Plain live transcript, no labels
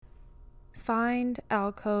Find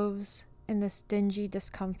alcoves in this dingy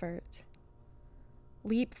discomfort,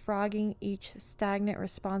 leapfrogging each stagnant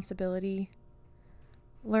responsibility,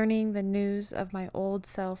 learning the news of my old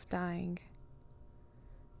self dying.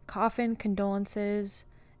 Coffin condolences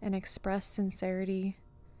and express sincerity.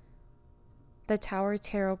 The Tower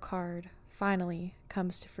Tarot card finally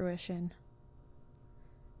comes to fruition.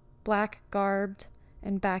 Black-garbed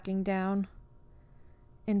and backing down,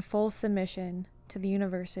 in full submission to the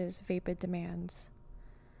universe's vapid demands.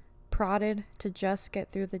 Prodded to just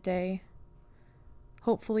get through the day.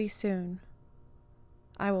 Hopefully soon,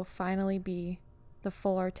 I will finally be the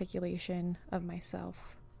full articulation of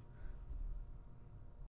myself.